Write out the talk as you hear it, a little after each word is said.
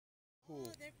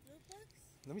there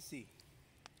pillbugs? Let me see.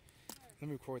 Let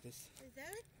me record this. Is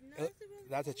that a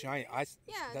that's a giant ice.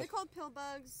 Yeah, they're called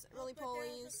pillbugs,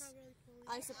 roly-polies,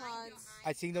 isopods.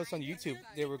 I seen those on YouTube.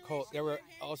 They were called. There were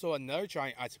also another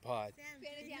giant isopod. Sam, do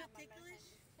they feel ticklish?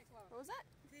 What was that?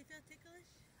 Do they feel ticklish?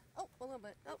 Oh, a little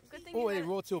bit. Oh, good thing. Oh, it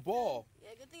rolled to a ball. Yeah,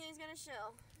 good thing he's got a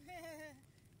shell.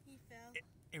 He fell.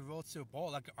 It rolled to a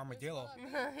ball like an armadillo.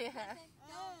 Yeah.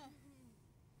 Oh.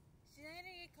 She's not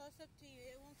gonna get close up to you.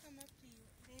 It won't come up to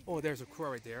you. Oh, there's a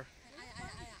crow right there.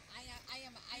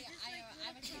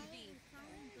 I'm a big bee.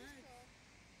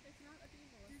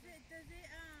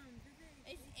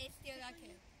 It's still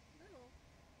okay.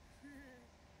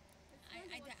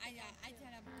 I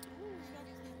tell them.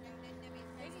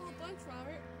 There's a whole bunch,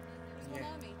 Robert. There's one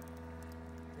on me.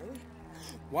 Really?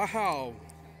 Wow.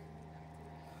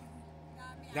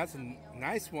 That's a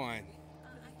nice one.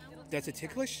 Does it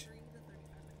ticklish?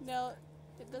 No,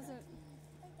 it doesn't.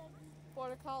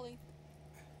 Border collie.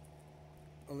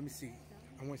 Oh, let me see.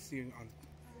 I want to see it on.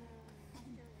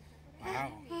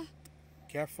 Wow.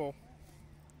 Careful.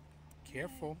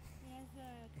 Careful. It has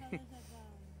the colors of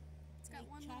It's got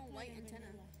one little white antenna.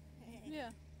 Yeah.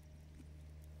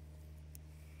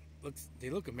 They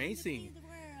look amazing. The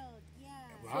world. Yeah.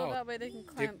 Wow. So that way they can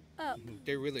climb up.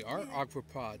 They really are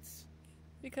arthropods.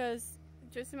 Because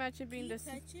just imagine being Can you this.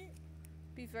 touch it?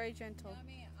 Be very gentle.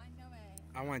 I know it.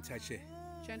 I want to touch it.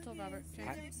 Gentle, Robert.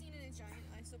 Gentle. Have you seen a giant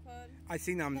isopod? I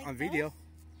seen them on video.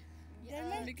 They're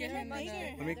Let me get him bigger.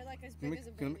 in Let me. They're like as Let big me. as a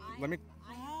Let baby. me. Let me.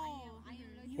 Wow.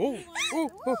 Oh.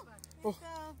 Oh. So,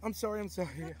 I'm sorry. I'm sorry.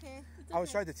 okay. I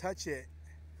was trying to touch it.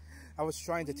 I was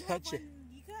trying to touch it.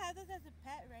 You could have this as a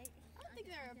pet, right? I don't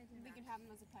think we can have them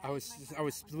as a pet. I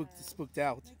was spooked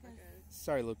out. Like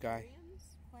Sorry, little guy.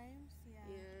 aquariums? Yeah.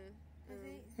 Yeah. 'Cause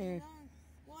Hmm. they don't.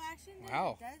 Well, actually, they're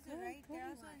Wow. in the desert, right? They're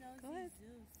also known as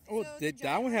zoos. Oh, So that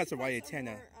giant one has a isopods white are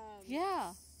antenna. more, Yeah.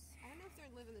 I don't know if they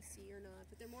live in the sea or not,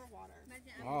 but they're more water.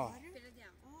 Oh. Oh,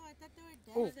 I thought they were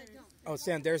Oh. desert. Oh,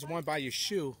 Sam, there's one by your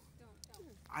shoe.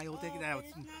 I will take it out.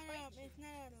 It's not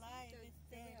alive. It's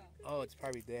dead. Oh, it's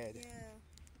probably dead. Yeah.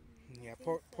 Yeah,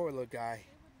 poor little guy.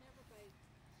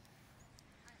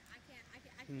 I can't.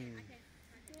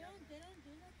 They don't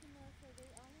do nothing else, so they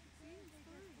only say they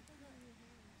just put them in your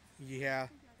hand. Yeah.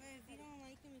 But if you don't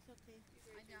like them, it's okay.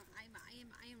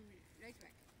 I am right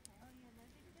back. Oh, you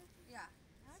allergic to them? Yeah.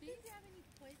 I don't think they have any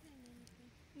poison in anything.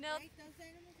 Nope. Right? Those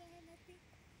animals don't have nothing?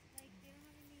 Like, they don't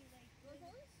have any, like...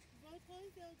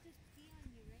 Roly-polies, they'll just pee on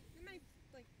you, right? They might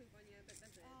like poop on you, but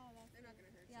that's it. Oh, that's They're not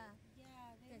gonna hurt Yeah. you.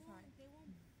 Yeah, they That's won't, fine. they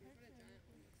won't hurt What a you. giant one looks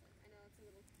like. I know it's a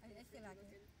little. I still like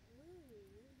it.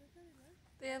 Ooh, look at it.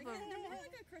 They have Oh. they're more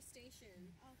like a crustacean.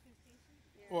 Oh, crustacean.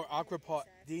 Yeah, Or they're aquapod.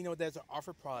 insects. Do you know there's an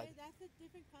arthropod? Hey, that's a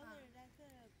different color. That's a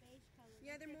beige color.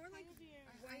 Yeah, they're more like kind of your,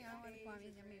 I know what the problem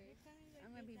is. they're kind of like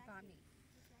I'm gonna be exactly-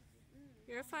 Bobby.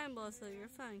 You're fine, Melissa. You're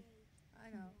fine. I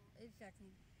know.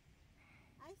 Exactly.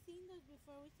 I've seen those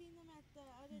before. We've seen them at the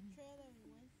other trail that we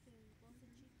went to, Bolsa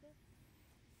Chica.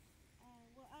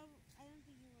 Well, I don't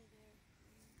think you were there.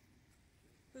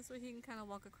 This way he can kind of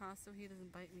walk across so he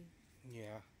doesn't bite me.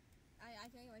 Yeah. I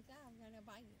tell you right now, I'm gonna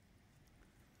bite you.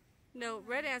 No,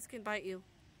 red ants can bite you.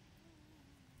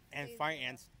 And fire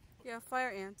ants Yeah,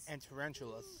 fire ants. and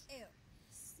tarantulas. Ew.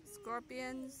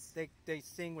 Scorpions. They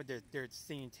sting with their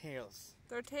stinging tails.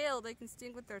 Their tail, they can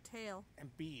sting with their tail.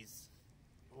 And bees.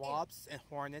 Wasps and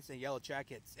hornets and yellow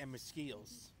jackets and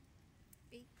mosquitoes.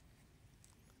 Bee.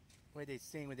 Where they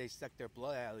sting when they suck their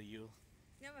blood out of you.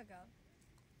 There we go.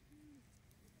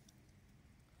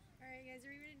 Alright guys, are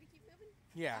we ready to keep moving?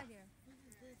 Yeah. Right here.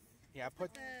 Yeah, I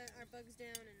put Our bugs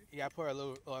down and I put our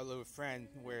little friend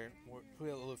put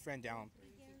a little friend down.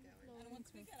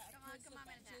 Come on,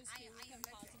 I am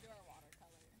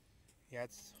Yeah,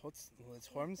 let's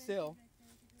hold him still.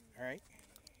 All right.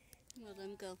 we'll let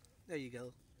them go. There you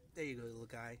go. There you go, little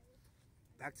guy.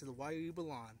 Back to the wire you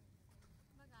belong.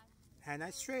 Have a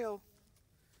nice trail.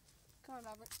 Come on,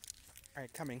 Robert. All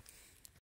right, coming.